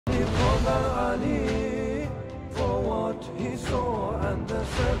Father Ali for what he saw, and the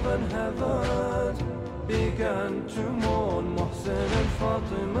seven heavens began to mourn. Mohsin and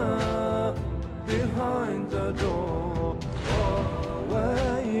Fatima behind the door.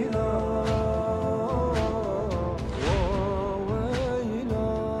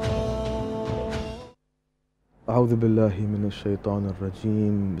 أعوذ بالله من الشيطان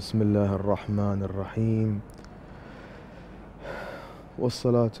الرجيم بسم الله الرحمن الرحيم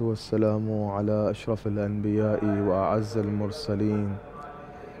والصلاة والسلام على أشرف الأنبياء وأعز المرسلين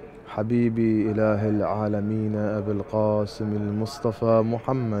حبيبي إله العالمين أبي القاسم المصطفى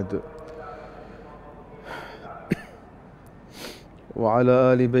محمد وعلى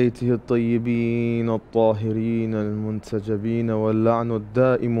آل بيته الطيبين الطاهرين المنتجبين واللعن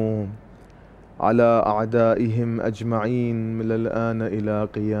الدائم على أعدائهم أجمعين من الآن إلى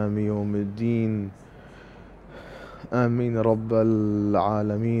قيام يوم الدين آمين رب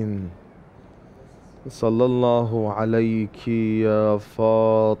العالمين. صلى الله عليك يا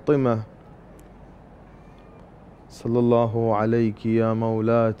فاطمة، صلى الله عليك يا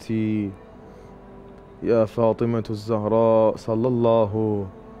مولاتي يا فاطمة الزهراء، صلى الله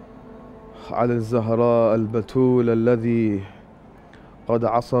على الزهراء البتول الذي قد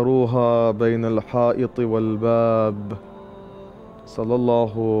عصروها بين الحائط والباب، صلى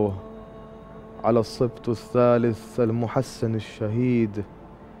الله على الصبت الثالث المحسن الشهيد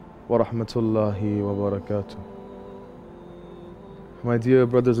ورحمة الله وبركاته. My dear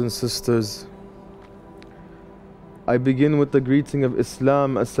brothers and sisters, I begin with the greeting of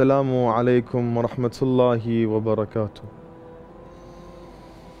Islam. Assalamu alaikum wa rahmatullahi wa barakatuh.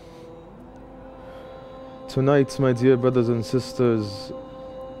 Tonight, my dear brothers and sisters,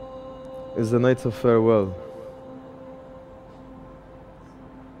 is the night of farewell.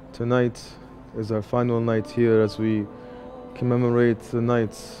 Tonight is our final night here as we commemorate the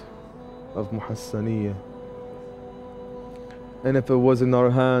nights of Muhassiniyah. And if it was in our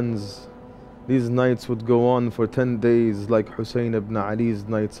hands, these nights would go on for 10 days like Hussein Ibn Ali's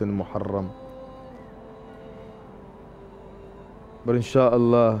nights in Muharram. But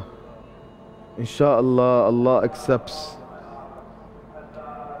insha'Allah, Allah accepts,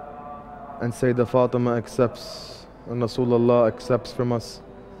 and Sayyidah Fatima accepts, and Rasulullah accepts from us.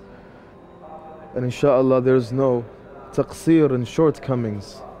 And insha'Allah there is no taqseer and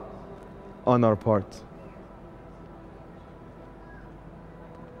shortcomings on our part.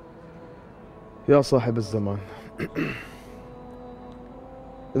 Ya Sahib al-Zaman.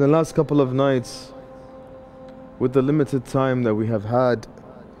 In the last couple of nights, with the limited time that we have had,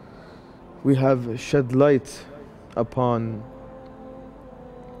 we have shed light upon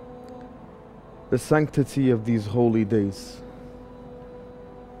the sanctity of these holy days.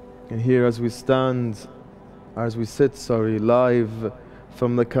 And here as we sit live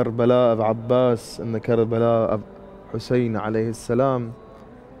from the Karbala of Abbas and the Karbala of Hussein alayhi salam,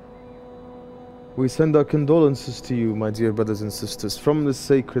 we send our condolences to you, my dear brothers and sisters, from this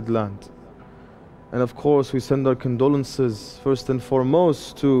sacred land. And of course we send our condolences first and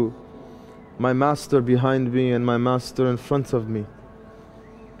foremost to my master behind me and my master in front of me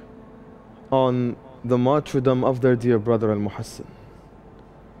on the martyrdom of their dear brother Al Muhassin.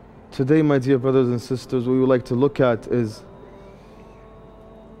 Today, my dear brothers and sisters, what we would like to look at is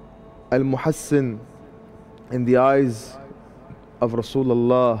Al Muhassin in the eyes of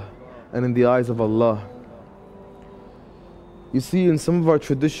Rasulullah and in the eyes of Allah. You see, in some of our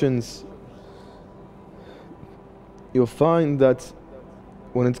traditions, you'll find that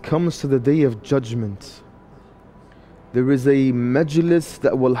when it comes to the Day of Judgment, there is a majlis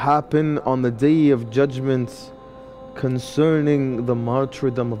that will happen on the Day of Judgment concerning the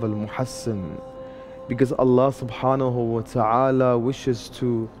martyrdom of Al Muhassin, because Allah subhanahu wa ta'ala wishes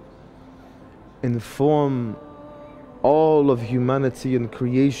to inform all of humanity and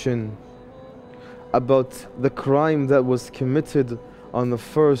creation about the crime that was committed on the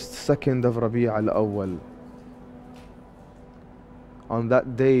 2nd of Rabi' al-Awwal. On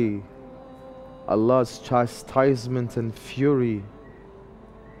that day, Allah's chastisement and fury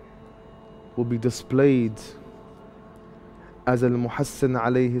will be displayed as Al Muhassin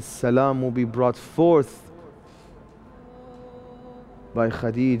alayhi salam will be brought forth by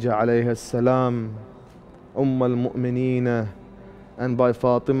Khadija alayhi salam, al Momineen, and by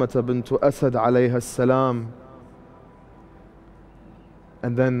Fatima bint Asad alayhi salam.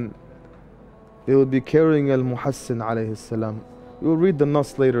 And then they will be carrying Al Muhassin alayhi salam. We will read the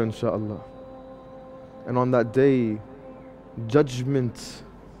nas later insha'Allah. And on that day, judgment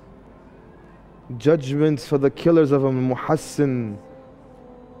for the killers of Al Muhassin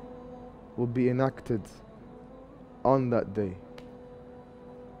will be enacted on that day.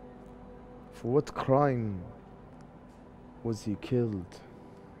 For what crime was he killed?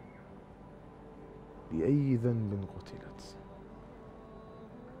 بأي ذنب قتلت.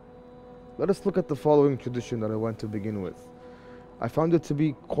 Let us look at the following tradition that I want to begin with. I found it to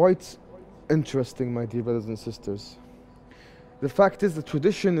be quite interesting, my dear brothers and sisters. The fact is, the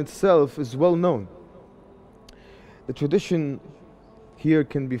tradition itself is well known. The tradition here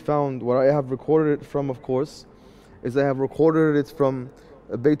can be found, where I have recorded it from, of course, is I have recorded it from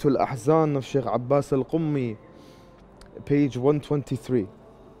Baytul Ahzan of Sheikh Abbas Al-Qummi, page 123.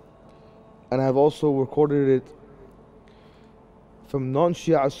 And I have also recorded it from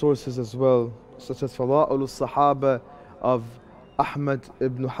non-Shia sources as well, such as Fada'ul al-Sahaba of Ahmad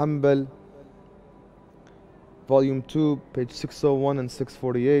ibn Hanbal, volume 2, page 601 and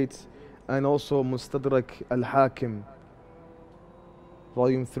 648, and also Mustadrak al-Hakim,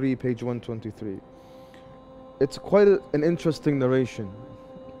 volume 3, page 123. It's quite an interesting narration.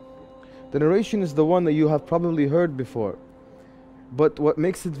 The narration is the one that you have probably heard before. But what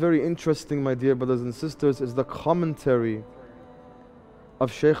makes it very interesting, my dear brothers and sisters, is the commentary of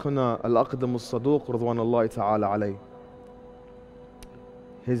Shaykhuna Al-Aqdam Al-Saduq Ridwanullahi Ta'ala alayh.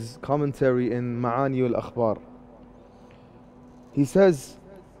 His commentary in Ma'ani Al-Akhbar. He says,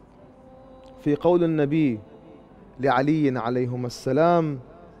 في قول النبي لعلي عليهما السلام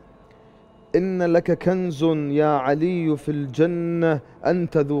إن لك كنز يا علي في الجنة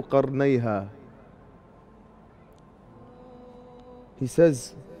أنت ذو قرنيها. He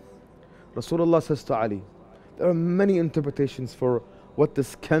says, Rasulullah says to Ali, there are many interpretations for what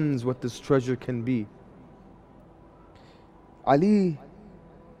this kanz, what this treasure can be. Ali,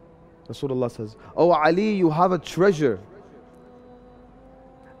 Rasulullah says, oh Ali, you have a treasure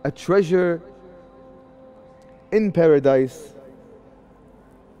in paradise,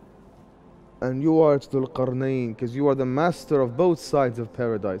 and you are Dhul Qarnayn, because you are the master of both sides of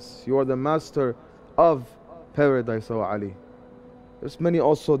paradise. You are the master of paradise, O Ali. There's many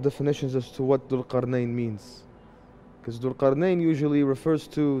also definitions as to what Dhul Qarnayn means, because Dhul Qarnayn usually refers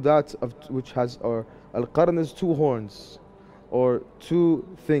to that of which has, or Al-Qarn is two horns or two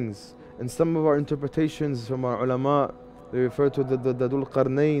things. In some of our interpretations from our ulama, they refer to the Dhul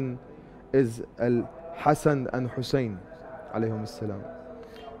Qarnayn is Al-Hasan and Hussein alayhum as-salam.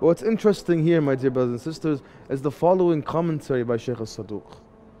 What's interesting here, my dear brothers and sisters, is the following commentary by Shaykh Al-Saduq.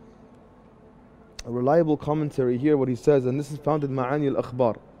 A reliable commentary here, what he says, and this is found in Ma'ani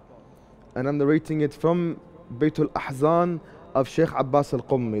Al-Akhbar, and I'm narrating it from Baytul Ahzan of Sheikh Abbas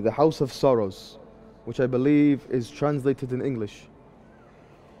Al-Qummi, the House of Sorrows, which I believe is translated in English.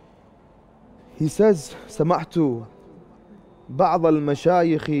 He says, سمعت بعض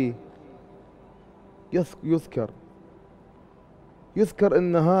المشايخ يذكر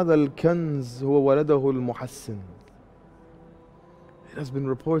أن هذا الكنز هو ولده المحسن. It has been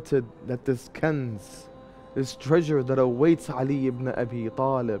reported that this kanz, this treasure that awaits Ali ibn Abi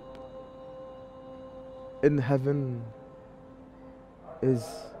Talib in heaven, is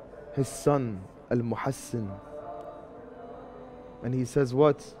his son Al Muhassin. And he says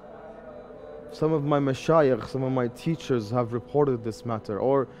what? Some of my mashayikh, some of my teachers have reported this matter,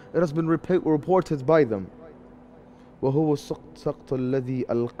 or it has been reported by them. وهو السقط الذي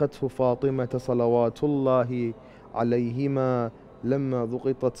ألقته فاطمة صلوات الله عليهما لما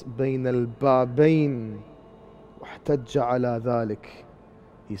ضغطت بين البابين واحتج على ذلك.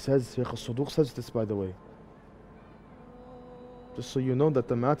 He says, Shaykh Al-Saduq says this, by the way, just so you know, that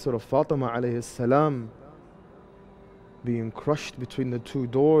the matter of Fatima alayhi salam being crushed between the two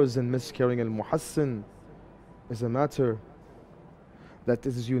doors and miscarrying Al Muhassin is a matter that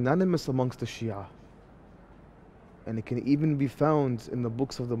is unanimous amongst the Shia. And it can even be found in the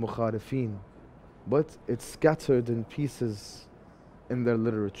books of the Mukharifin, but it's scattered in pieces in their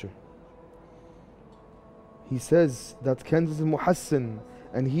literature. He says that Kanz is Muhassin,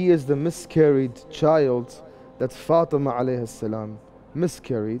 and he is the miscarried child that Fatima alayhi salam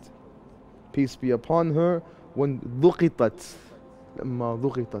miscarried, peace be upon her, when ضُغِطَت,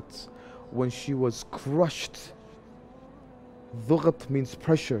 when she was crushed. ضغط means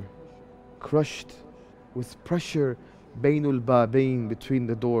pressure, crushed with pressure, bainul babain, between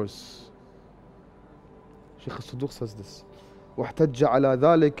the doors. Shaykh Al-Saduq says this. وَاحْتَجَّ عَلَى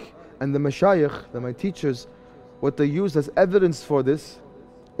ذَلِكَ. And the mashayikh, my teachers, what they use as evidence for this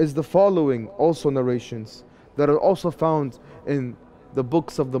is the following also narrations that are also found in the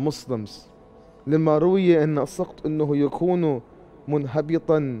books of the Muslims. لما روي أن السقط أنه يكون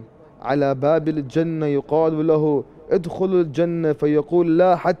منهبطا على باب الجنة يقال له ادخل الجنة فيقول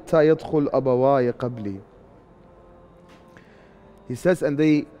لا حتى يدخل أبواي قبلي. He says, and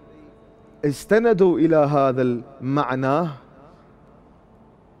they استندوا إلى هذا المعنى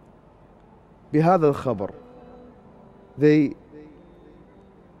بهذا الخبر. They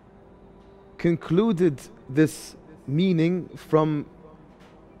concluded this meaning from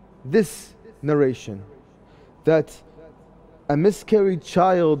this narration, that a miscarried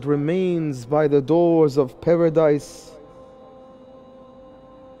child remains by the doors of paradise.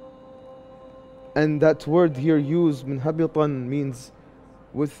 And that word here used, منهبطا, means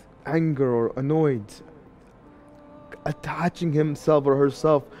with anger or annoyed, attaching himself or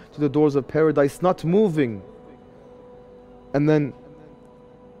herself to the doors of paradise, not moving. And then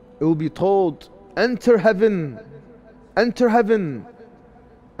it will be told, enter heaven, enter heaven.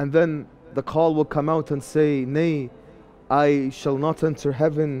 And then the call will come out and say, nay, I shall not enter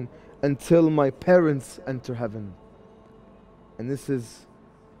heaven until my parents enter heaven. And this is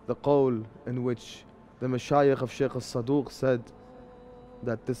the qawl in which the mashayikh of Shaykh al-Saduq said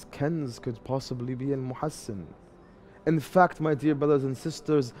that this Kanz could possibly be Al Muhassin. In fact, my dear brothers and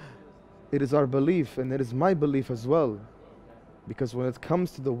sisters, it is our belief, and it is my belief as well, because when it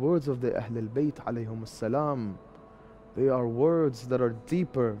comes to the words of the Ahl al-Bayt alayhum as-salam, they are words that are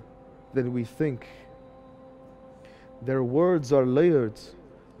deeper than we think. Their words are layered.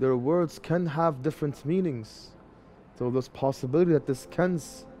 Their words can have different meanings. So there's possibility that this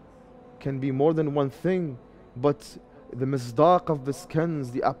Kanz can be more than one thing, but the misdaq of this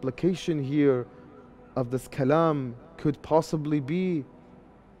Kanz, the application here of this kalam, could possibly be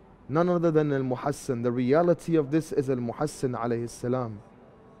none other than Al Muhassin. The reality of this is Al Muhassin alayhi salam.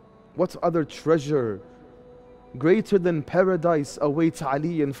 What other treasure greater than paradise awaits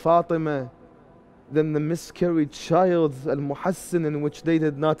Ali and Fatima than the miscarried child Al Muhassin, in which they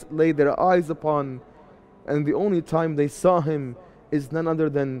did not lay their eyes upon, and the only time they saw him is none other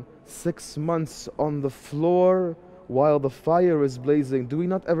than 6 months on the floor while the fire is blazing. Do we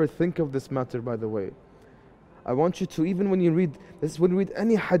not ever think of this matter, by the way? I want you to, even when you read this, when you read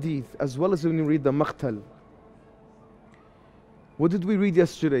any hadith, as well as when you read the maqtal. What did we read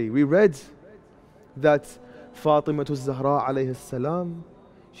yesterday? We read that Fatima Zahra alayhi salam,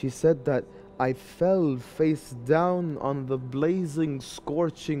 she said that I fell face down on the blazing,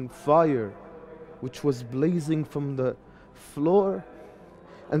 scorching fire, which was blazing from the floor,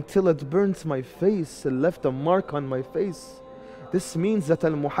 until it burnt my face and left a mark on my face. This means that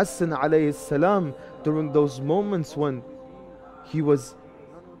Al Muhassin alayhi salam, during those moments when he was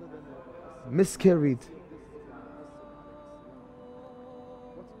miscarried,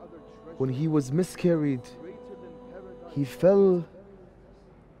 he fell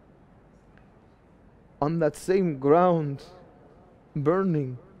on that same ground,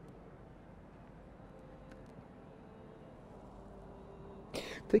 burning.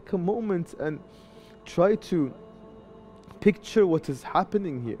 Take a moment and try to picture what is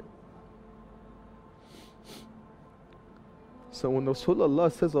happening here. So when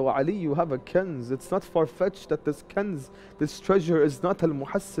Rasulullah says, "Oh Ali, you have a Kanz," it's not far-fetched that this Kanz, this treasure, is not Al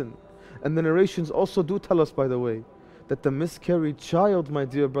Muhassin. And the narrations also do tell us, by the way, that the miscarried child, my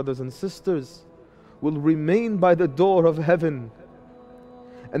dear brothers and sisters, will remain by the door of heaven.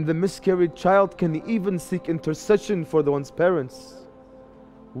 And the miscarried child can even seek intercession for the one's parents.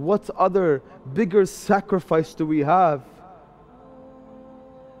 What other bigger sacrifice do we have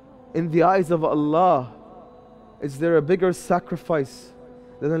in the eyes of Allah? Is there a bigger sacrifice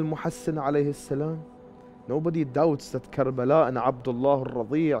than Al Muhassin alayhi salam? Nobody doubts that Karbala and Abdullah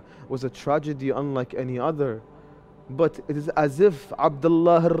al-Radi' was a tragedy unlike any other. But it is as if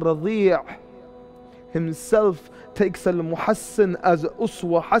Abdullah al-Radi' himself takes Al Muhassin as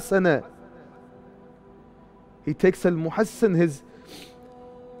uswa hasana. He takes Al Muhassin, his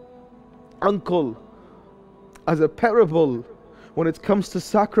uncle, as a parable when it comes to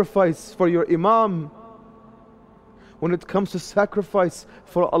sacrifice for your Imam, when it comes to sacrifice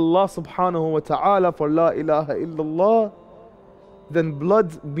for Allah subhanahu wa ta'ala, for La ilaha illallah. Then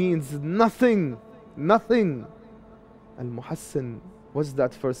blood means nothing, nothing. Al Muhassin was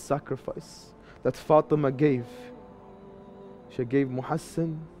that first sacrifice that Fatima gave. She gave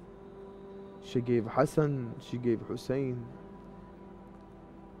Muhassin, she gave Hassan, she gave Hussein.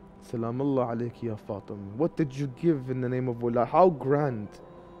 Salamullah alayki ya Fatima. What did you give in the name of Allah? How grand.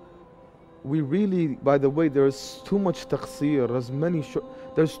 We really, by the way, there's too much taqseer,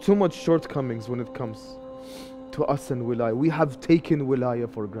 there's too much shortcomings when it comes to us and wilayah. We have taken wilayah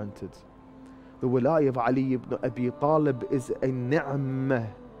for granted. The wilayah of Ali ibn Abi Talib is a ni'mah,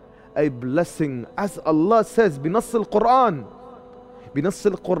 a blessing. As Allah says, بنص القرآن,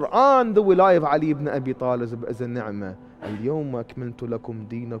 بنص القرآن, the wilayah of Ali ibn Abi Talib is a ni'mah. اليوم أكملت لكم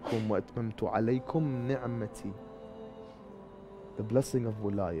دينكم وأتممت عليكم نعمتي. The blessing of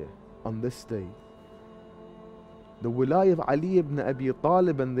wilayah on this day. The wilayah of Ali ibn Abi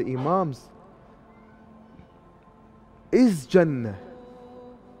Talib and the Imams is Jannah.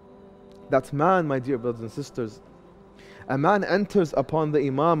 That man, my dear brothers and sisters, a man enters upon the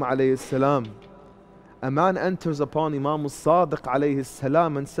Imam alayhi salam. A man enters upon Imam al-Sadiq alayhi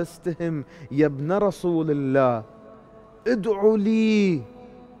salam and says to him, Ya ibn Rasulullah, ادعو لي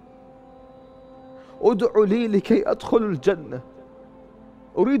ادعو لي لكي أدخل الجنة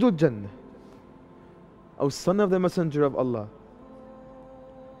أريد الجنة. O son of the Messenger of Allah,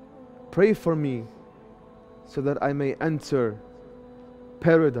 pray for me so that I may enter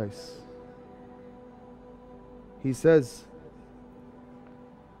paradise. He says,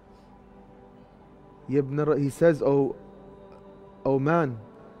 he says, oh man,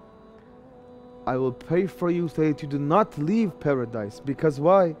 I will pray for you so that you do not leave paradise. Because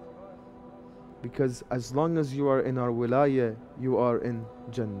why? Because as long as you are in our wilayah, you are in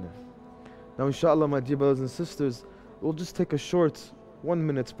Jannah. Now inshallah, my dear brothers and sisters, we'll just take a short 1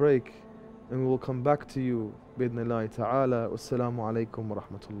 minute break and we will come back to you bi'idhnillahi ta'ala. Wassalamu alaikum wa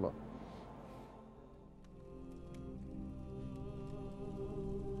rahmatullah.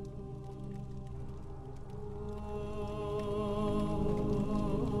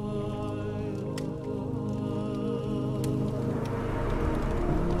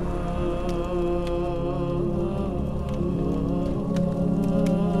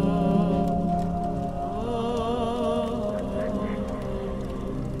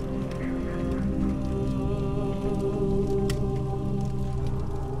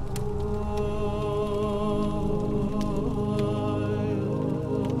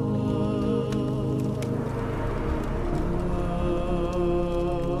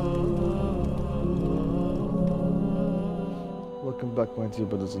 Welcome back, my dear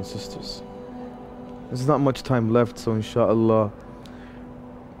brothers and sisters. There's not much time left, so inshallah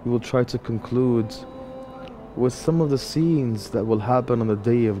we will try to conclude with some of the scenes that will happen on the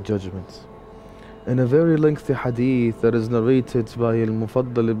Day of Judgment. In a very lengthy hadith that is narrated by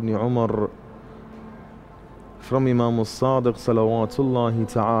Al-Mufaddal ibn Umar from Imam al-Sadiq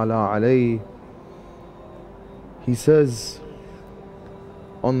salawatullahi ta'ala alayhi, he says,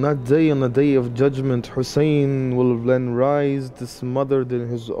 on that day, on the Day of Judgment, Hussein will then rise smothered in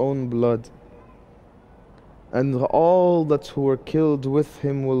his own blood, and all that who were killed with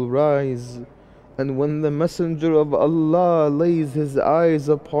him will rise. And when the Messenger of Allah lays his eyes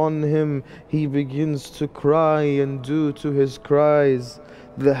upon him, he begins to cry, and due to his cries,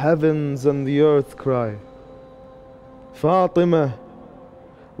 the heavens and the earth cry. Fatima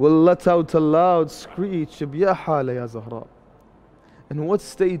will let out a loud screech, Biyahala ya Zahra. In what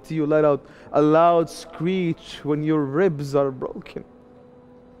state do you let out a loud screech when your ribs are broken?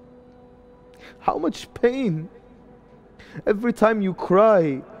 How much pain? Every time you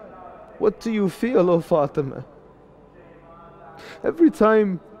cry, what do you feel, O Fatima? Every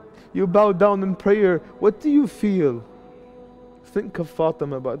time you bow down in prayer, what do you feel? Think of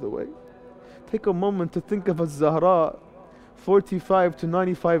Fatima, by the way. Take a moment to think of Az-Zahra 45 to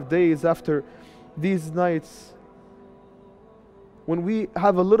 95 days after these nights. When we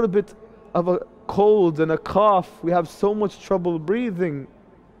have a little bit of a cold and a cough, we have so much trouble breathing.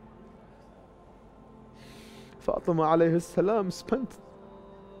 Fatima alayhi salam spent,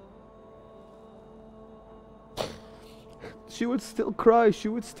 she would still cry, she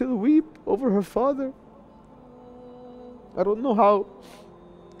would still weep over her father. I don't know how.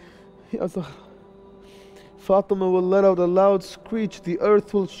 Fatima will let out a loud screech, the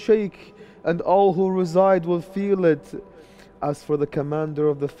earth will shake, and all who reside will feel it. As for the commander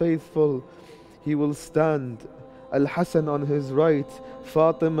of the faithful, he will stand, Al-Hassan on his right,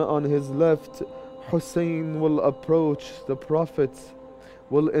 Fatima on his left. Hussein will approach the Prophet,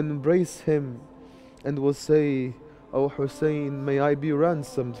 will embrace him, and will say, O Hussein, may I be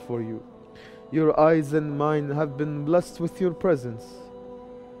ransomed for you. Your eyes and mine have been blessed with your presence.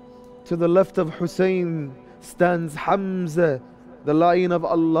 To the left of Hussein stands Hamza, the lion of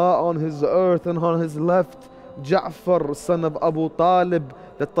Allah on his earth, and on his left, Ja'far, son of Abu Talib,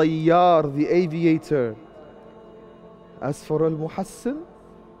 the Tayyar, the aviator. As for Al Muhassin,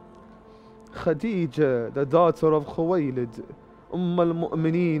 Khadija, the daughter of Khuwaylid,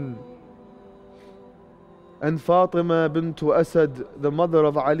 Momineen, and Fatima bint Asad, the mother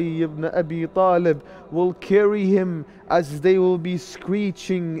of Ali ibn Abi Talib, will carry him as they will be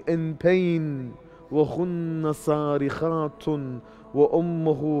screeching in pain. وَخُنَّ صَارِخَاتٌ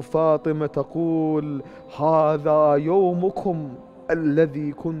وأمه فاطمة تقول هذا يومكم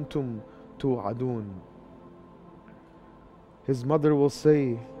الذي كنتم توعدون. His mother will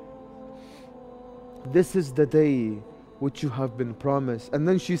say, this is the day which you have been promised. And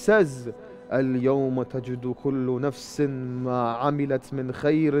then she says, اليوم تجد كل نفس ما عملت من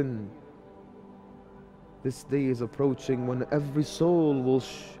خير. This day is approaching when every soul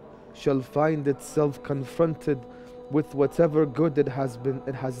shall find itself confronted with whatever good it has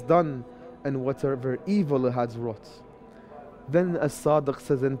done and whatever evil it has wrought. Then As-Sadiq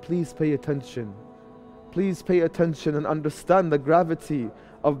says, and please pay attention. Please pay attention and understand the gravity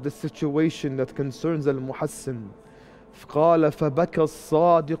of the situation that concerns Al Muhassin. قال فبكى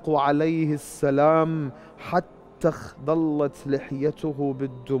الصادق عليه السلام حتى اخضلت لحيته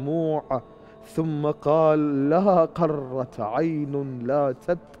بالدموع ثم قال لا قرة عين لا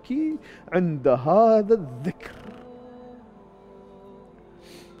تبكي عند هذا الذكر.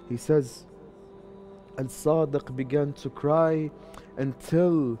 He says, Al-Sadiq began to cry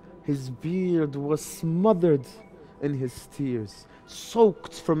until his beard was smothered in his tears,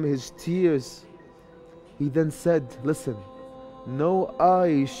 soaked from his tears. He then said, listen, no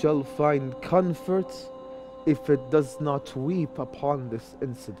eye shall find comfort if it does not weep upon this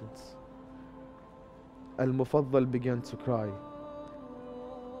incident. Al-Mufaddal began to cry.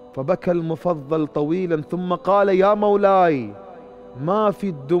 فبكى المفضل طويلا ثم قال يا مولاي ما في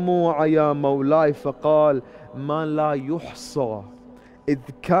الدموع يا مولاي فقال ما لا يحصى إذ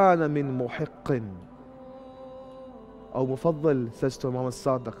كان من محق. Or Mufaddal says to Imam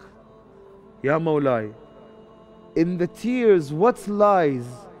Sadiq, Ya Mawlai, in the tears what lies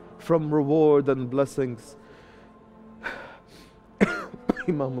from reward and blessings?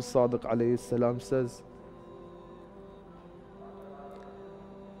 Imam Sadiq alayhi salam says,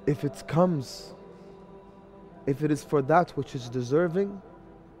 if it comes, if it is for that which is deserving,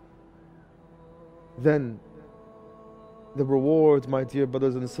 then the reward, my dear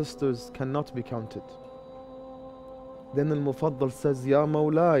brothers and sisters, cannot be counted. Then Al-Mufaddal says, Ya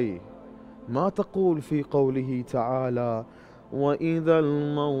Mawlai, ما تقول في قوله تعالى وإذا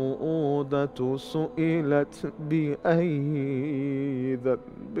الموءودة سئلت بأي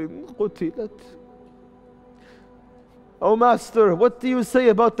ذنب قتلت. Oh Master, what do you say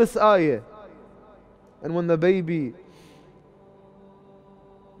about this ayah? And when the baby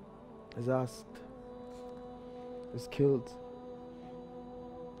is asked, is killed,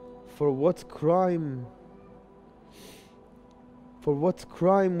 for what crime? For what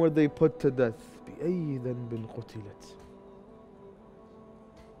crime were they put to death? بأي ذنب قتلت.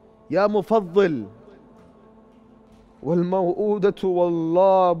 يا مفضل والموءودة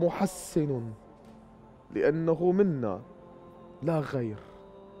والله محسن لأنه منا لا غير.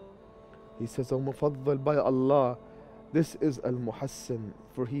 He says, O Mufaddal, by Allah, this is Al Muhassin,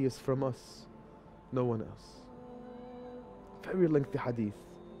 for he is from us, no one else. Very lengthy hadith,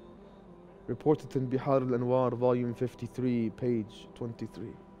 reported in Bihar al-Anwar, volume 53, page 23.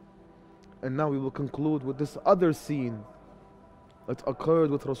 And now we will conclude with this other scene that occurred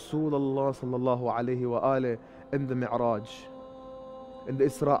with Rasulullah sallallahu alayhi wa alayhi in the Mi'raj, in the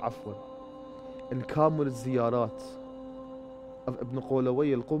Isra afwan, in Kamul al-Ziyarat of Ibn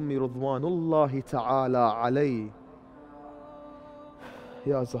Qulaway al-Qummi Ridwanullahi ta'ala alayhi.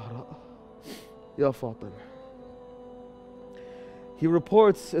 Ya Zahra, Ya Fatima. He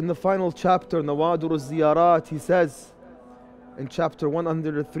reports in the final chapter, Nawadur al-Ziyarat, he says, in chapter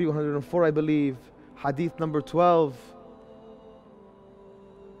 103, 104, I believe, hadith number 12,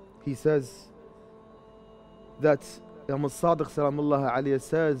 he says that Imam Sadiq Salamullahi alayhi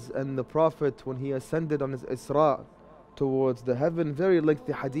says, and the Prophet, when he ascended on his Isra towards the heaven, very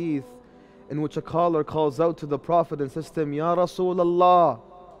lengthy hadith, in which a caller calls out to the Prophet and says to him, Ya Rasulullah,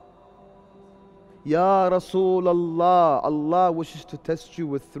 Ya Rasulullah, Allah wishes to test you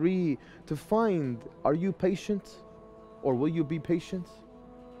with three to find, are you patient or will you be patient?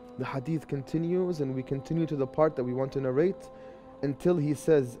 The hadith continues, and we continue to the part that we want to narrate until he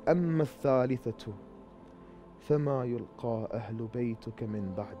says, أما الثالثة فما يلقى أهل بيتك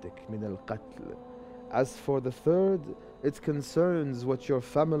من بعدك من القتل. As for the third, it concerns what your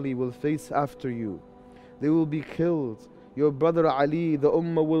family will face after you. They will be killed. Your brother Ali, the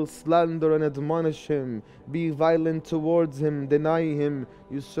Ummah will slander and admonish him, be violent towards him, deny him,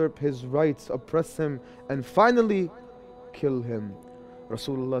 usurp his rights, oppress him, and finally kill him.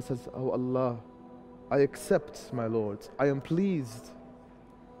 Rasulullah says, Oh Allah, I accept, my Lord, I am pleased,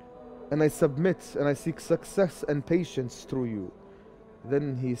 and I submit, and I seek success and patience through you.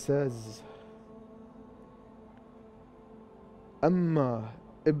 Then he says, أما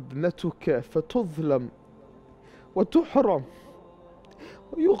ابنتك فتظلم وتحرم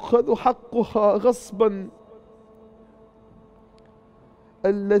ويؤخذ حقها غصبا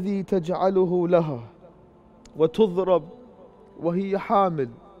الذي تجعله لها وتضرب وهي حامل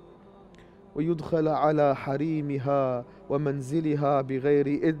ويدخل على حريمها ومنزلها بغير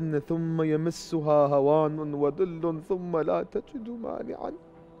إذن ثم يمسها هوان وذل ثم لا تجد مانعا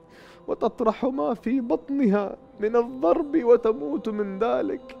وتطرح ما في بطنها من الضرب وتموت من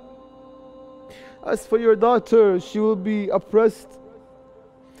ذلك. As for your daughter, she will be oppressed,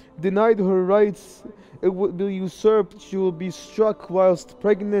 denied her rights, it will be usurped, she will be struck whilst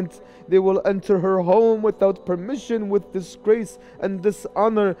pregnant, they will enter her home without permission, with disgrace and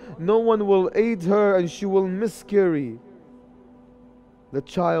dishonor, no one will aid her, and she will miscarry the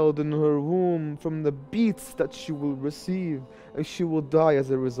child in her womb from the beats that she will receive, and she will die as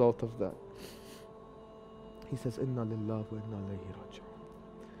a result of that. He says, Inna lillahi wa inna ilayhi raji'un.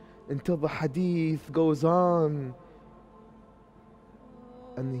 Until the hadith goes on,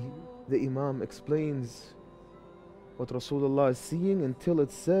 and the Imam explains what Rasulullah is seeing until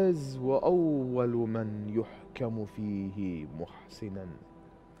it says, وَأَوَّلُ مَنْ يُحْكَمُ فِيهِ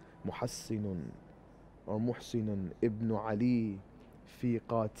مُحَسِّنٌ or محسن ابن علي في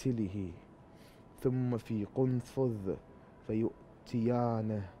قاتله ثم في قنفذ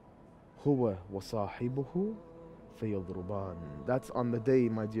فيؤتيانه هو وصاحبه فيضربان. That's on the day,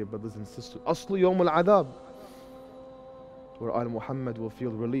 my dear brothers and sisters. أصل يوم العذاب, where Al Muhammad will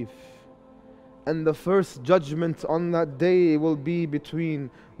feel relief. And the first judgment on that day will be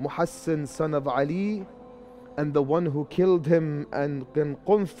between Muhassin, son of Ali, and the one who killed him, and then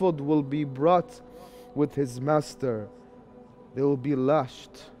Qunfud will be brought with his master. They will be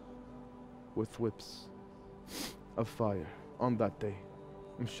lashed with whips of fire on that day,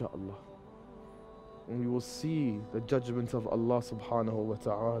 inshaAllah. And we will see the judgment of Allah subhanahu wa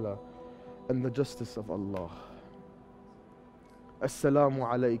ta'ala and the justice of Allah. Assalamu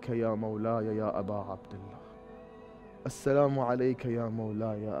alayka ya mawlaya ya Aba Abdullah. Assalamu alayka ya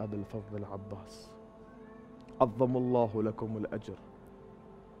mawlaya ya Abul Fadl Abbas. عظم الله لكم الأجر.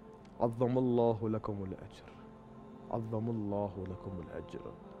 عظم الله لكم الأجر. عظم الله لكم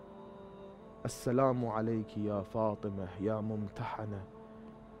الأجر. السلام عليك يا فاطمة يا ممتحنة.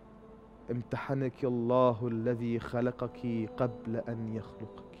 امتحنك الله الذي خلقك قبل أن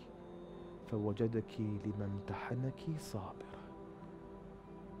يخلقك فوجدك لما امتحنك صابرة.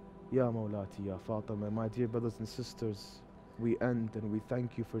 Ya Mawlati, Ya Fatima. My dear brothers and sisters, we end and we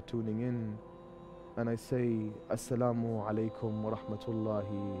thank you for tuning in. And I say, Assalamu alaikum wa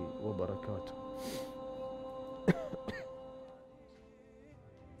rahmatullahi wa barakatuh.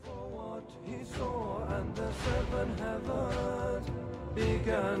 For what he saw, and the seven heavens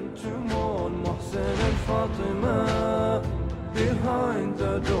began to mourn Mohsin and Fatima behind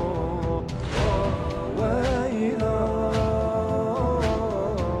the door.